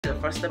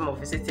your first time of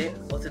visiting,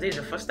 or today is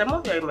your first time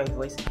of hearing my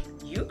voice,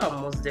 you are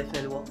most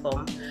definitely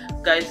welcome.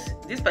 Guys,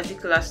 this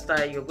particular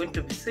style, you're going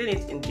to be seeing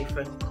it in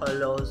different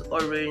colors: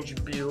 orange,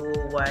 blue,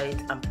 white,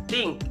 and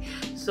pink.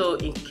 So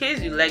in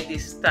case you like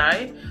this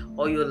style,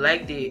 or you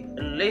like the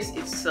lace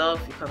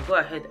itself, you can go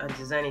ahead and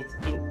design it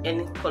in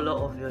any color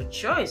of your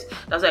choice.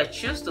 That's why I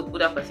choose to put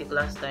that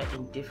particular style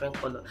in different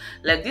color.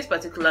 Like this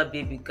particular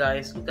baby,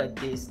 guys, look at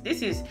this.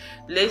 This is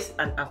lace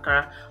and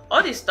Ankara.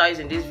 All the styles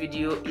in this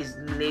video is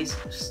lace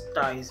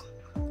styles.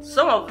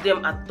 Some of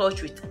them are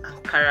touched with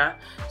Ankara.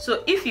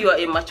 So if you are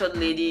a matured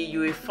lady,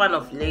 you're a fan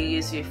of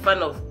lace, you're a fan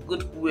of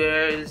good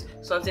wears,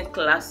 something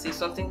classy,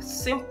 something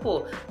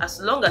simple,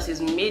 as long as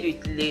it's made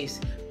with lace,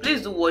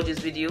 please do watch this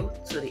video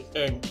to the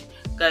end.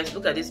 Guys,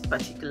 look at this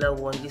particular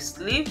one. The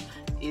sleeve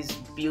is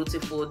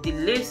beautiful. The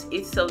lace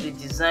itself, the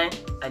design,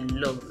 I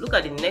love. Look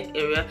at the neck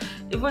area.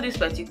 Even this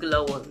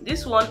particular one,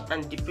 this one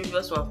and the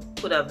previous one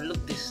could have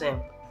looked the same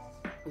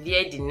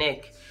via the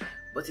neck,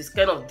 but it's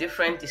kind of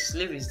different. The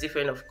sleeve is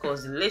different, of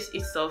course. The lace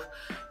itself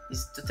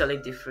is totally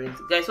different.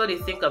 Guys, what do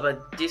you think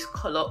about this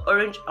color,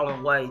 orange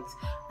and white?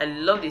 I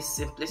love the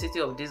simplicity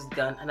of this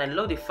gown, and I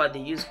love the fact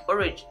they use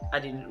orange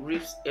at the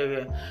ribs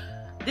area.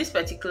 This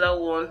particular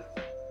one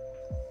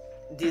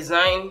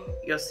design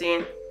you're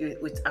seeing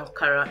with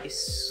Ankara is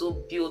so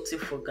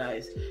beautiful,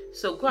 guys.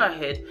 So go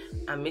ahead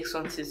and make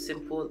something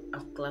simple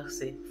and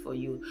classy for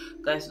you.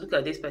 Guys, look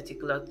at this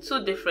particular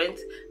two different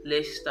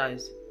lace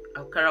styles.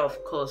 Ankara,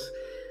 of course,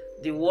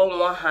 the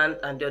one hand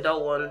and the other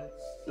one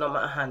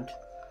normal hand.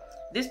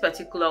 This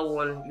particular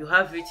one, you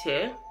have it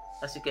here,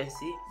 as you can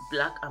see,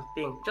 black and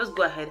pink. Just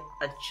go ahead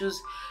and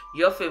choose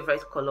your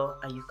favorite color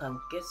and you can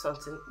get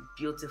something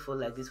beautiful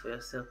like this for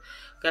yourself.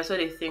 Guys, what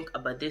do you think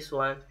about this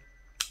one?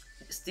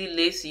 Still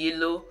lace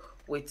yellow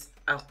with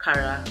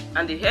Ankara,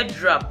 and the head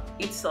wrap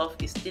itself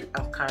is still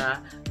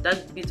Ankara,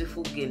 that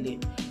beautiful gele.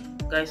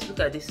 Guys, look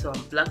at this one,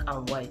 black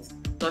and white,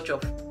 touch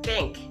of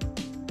pink.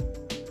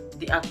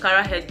 The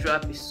Ankara head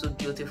wrap is so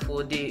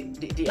beautiful. The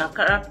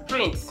Ankara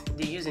print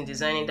they use in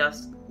designing that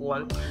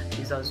one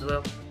is as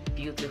well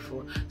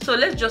beautiful. So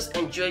let's just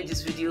enjoy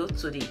this video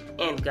to the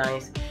end,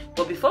 guys.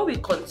 But before we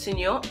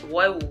continue,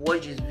 while we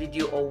watch this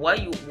video, or while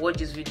you watch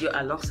this video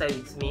alongside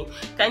with me,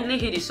 kindly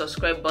hit the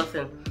subscribe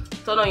button,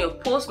 turn on your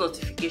post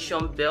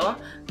notification bell.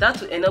 That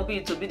will enable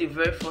you to be the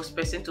very first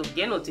person to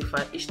get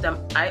notified each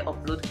time I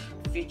upload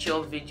future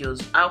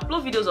videos. I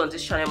upload videos on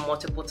this channel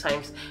multiple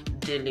times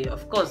daily.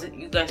 Of course,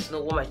 you guys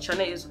know what my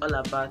channel is all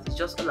about. It's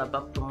just all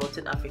about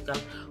promoting African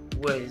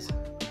wears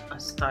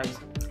and styles.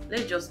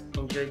 Let's just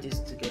enjoy this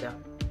together.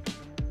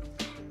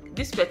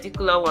 This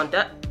particular one,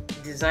 that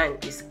design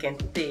is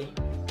kente.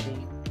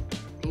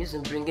 They use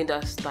in bringing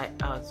that style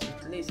out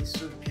with lace. Is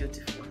so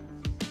beautiful.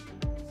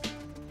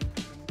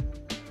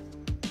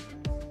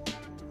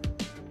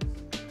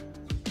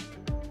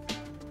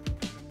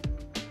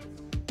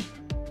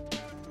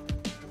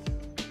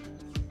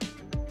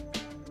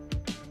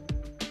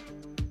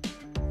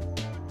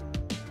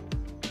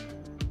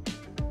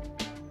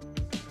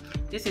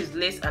 This is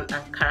lace and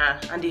Ankara,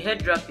 and the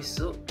head wrap is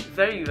so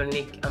very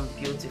unique and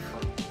beautiful.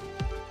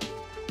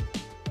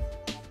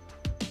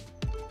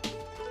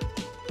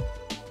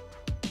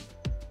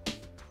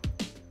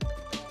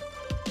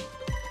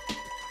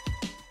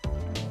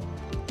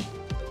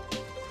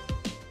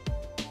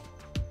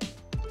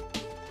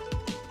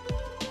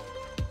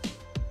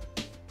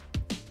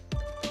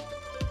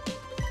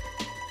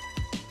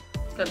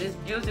 Look at this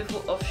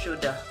beautiful off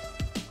shoulder.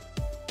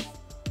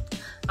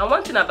 And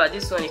one thing about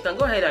this one, you can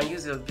go ahead and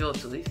use your belt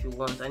too if you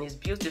want, and it's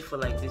beautiful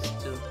like this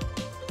too.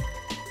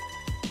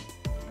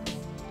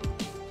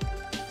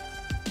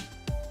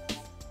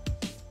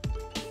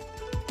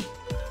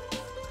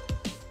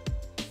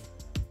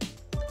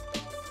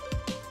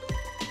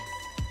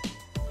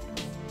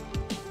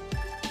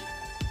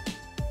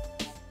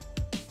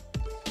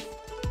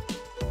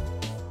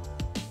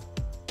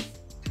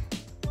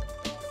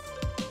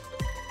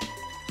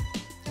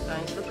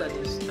 Guys, look at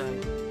this style.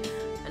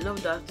 I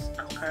love that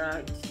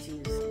Ankara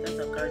details, that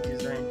Ankara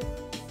design.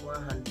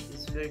 One hand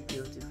is very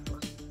beautiful.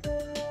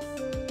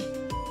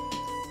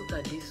 Look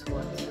at this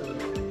one too. Oh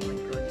my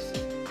god, it's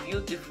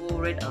beautiful,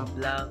 red and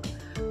black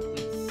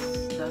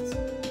with that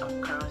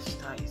Ankara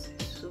style.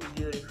 It's so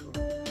beautiful.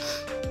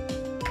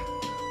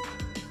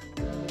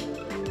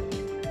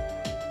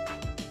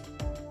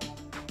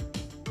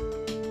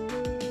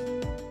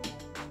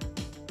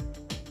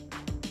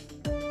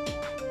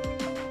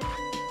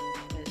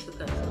 Let's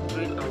look at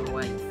green and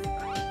white.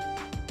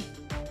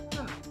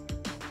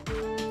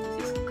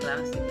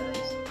 Classy,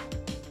 guys.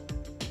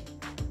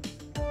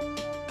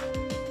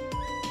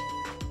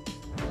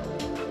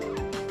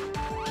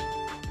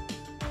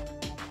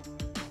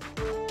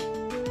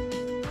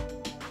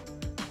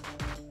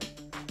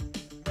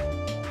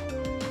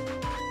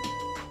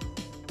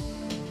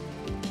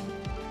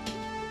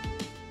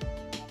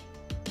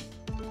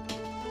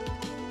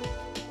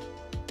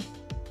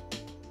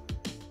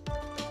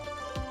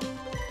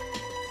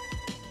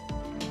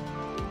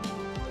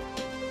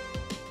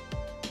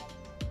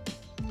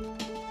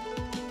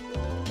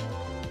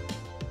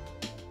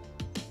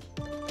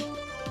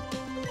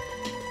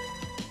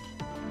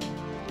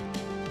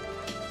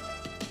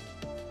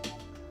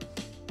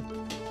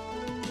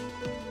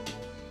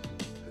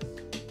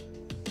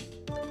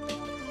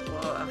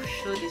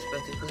 show this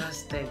particular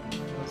style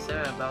before.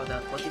 Sorry about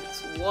that, but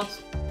it's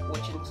worth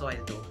watching twice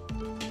though.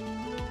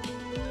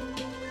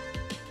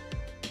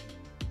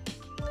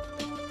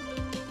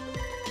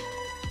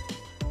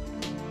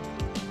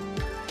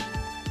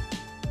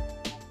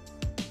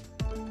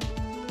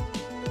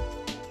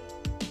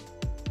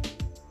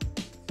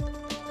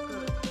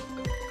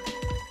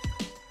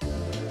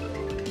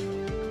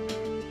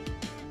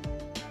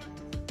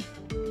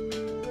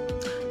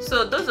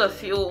 So those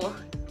of you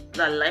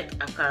that like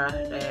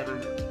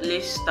Ankara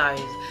lace styles,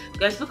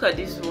 guys, look at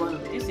this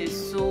one. This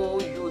is so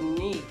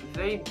unique,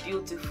 very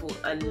beautiful.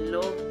 I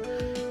love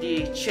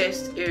the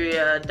chest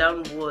area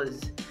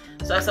downwards.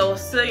 So as I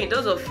was saying,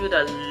 those of you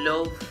that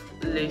love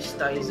lace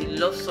styles, you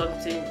love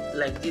something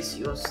like this,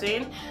 you're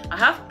saying, I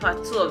have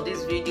part 2 of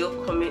this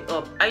video coming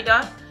up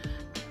either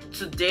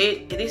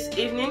today, this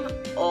evening,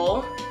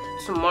 or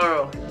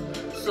tomorrow.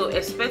 So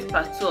expect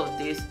part 2 of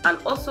this. And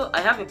also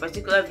I have a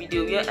particular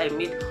video where I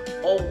made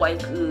all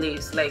white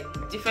lace, like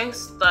different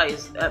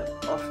styles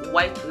of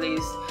white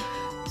lace.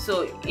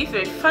 So if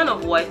you're a fan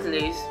of white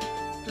lace,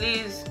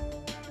 please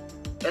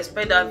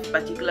expect that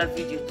particular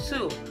video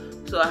too.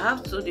 So I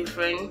have 2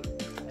 different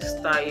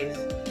styles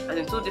and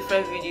in 2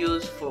 different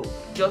videos for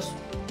just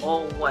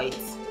all white.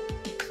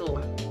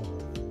 So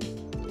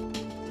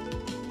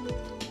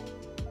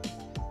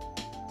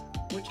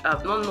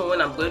I've not known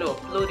when I'm going to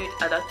upload it,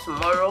 either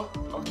tomorrow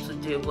or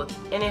today, but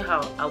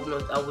anyhow I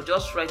will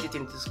just write it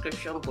in the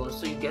description box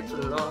so you get to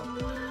know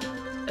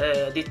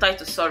the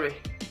title, sorry,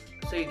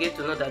 so you get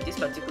to know that this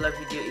particular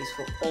video is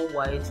for all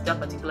white. That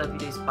particular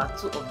video is part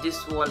 2 of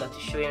this one that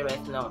is showing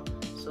right now.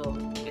 So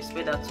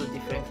expect that 2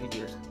 different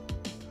videos.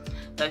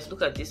 Guys,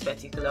 look at this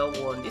particular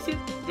one. This is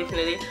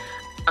definitely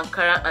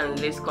Ankara and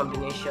lace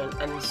combination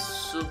and it's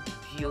so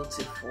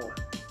beautiful.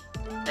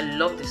 I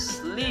love the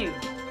sleeve.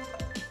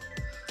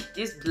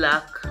 This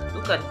black,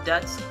 look at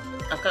that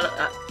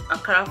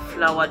Ankara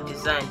flower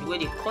design. The way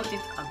they cut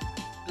it and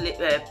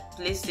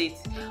place it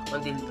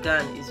on the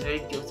gown is very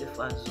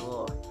beautiful as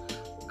well.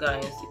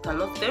 Guys, you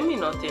cannot tell me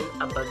nothing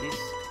about this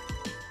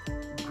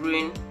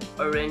green,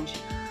 orange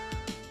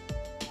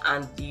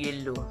and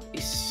yellow.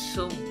 It's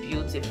so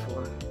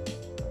beautiful.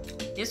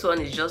 This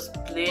one is just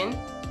plain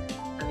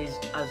and it's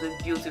as well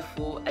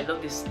beautiful. I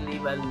love the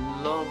sleeve, I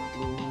love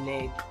the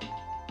neck.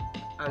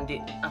 And the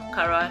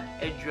Ankara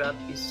edge wrap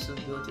is so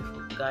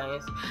beautiful,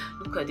 guys.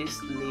 Look at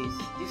this lace.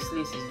 This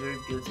lace is very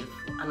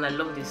beautiful and I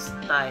love this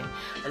style.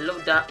 I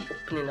love that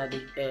opening at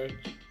the edge.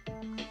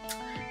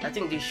 I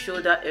think the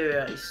shoulder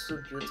area is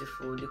so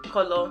beautiful. The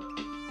color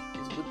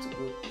is good to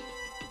go.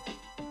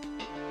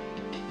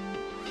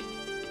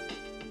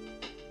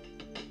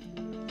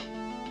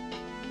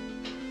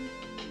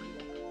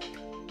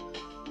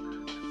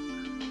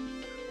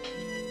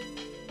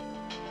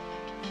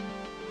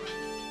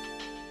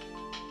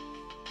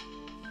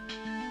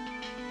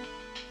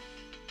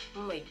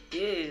 Oh my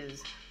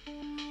days,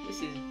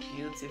 this is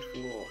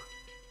beautiful.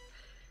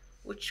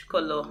 Which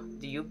color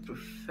do you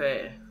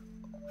prefer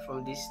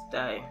from this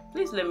style?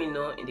 Please let me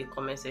know in the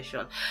comment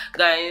section.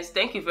 Guys,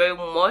 thank you very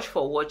much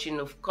for watching.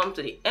 We've come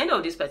to the end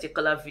of this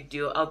particular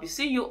video. I'll be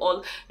seeing you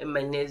all in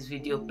my next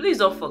video. Please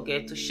don't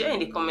forget to share in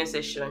the comment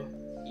section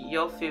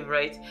your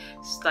favorite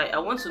style. I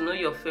want to know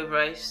your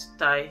favorite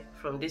style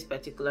from this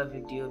particular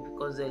video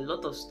because there are a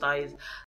lot of styles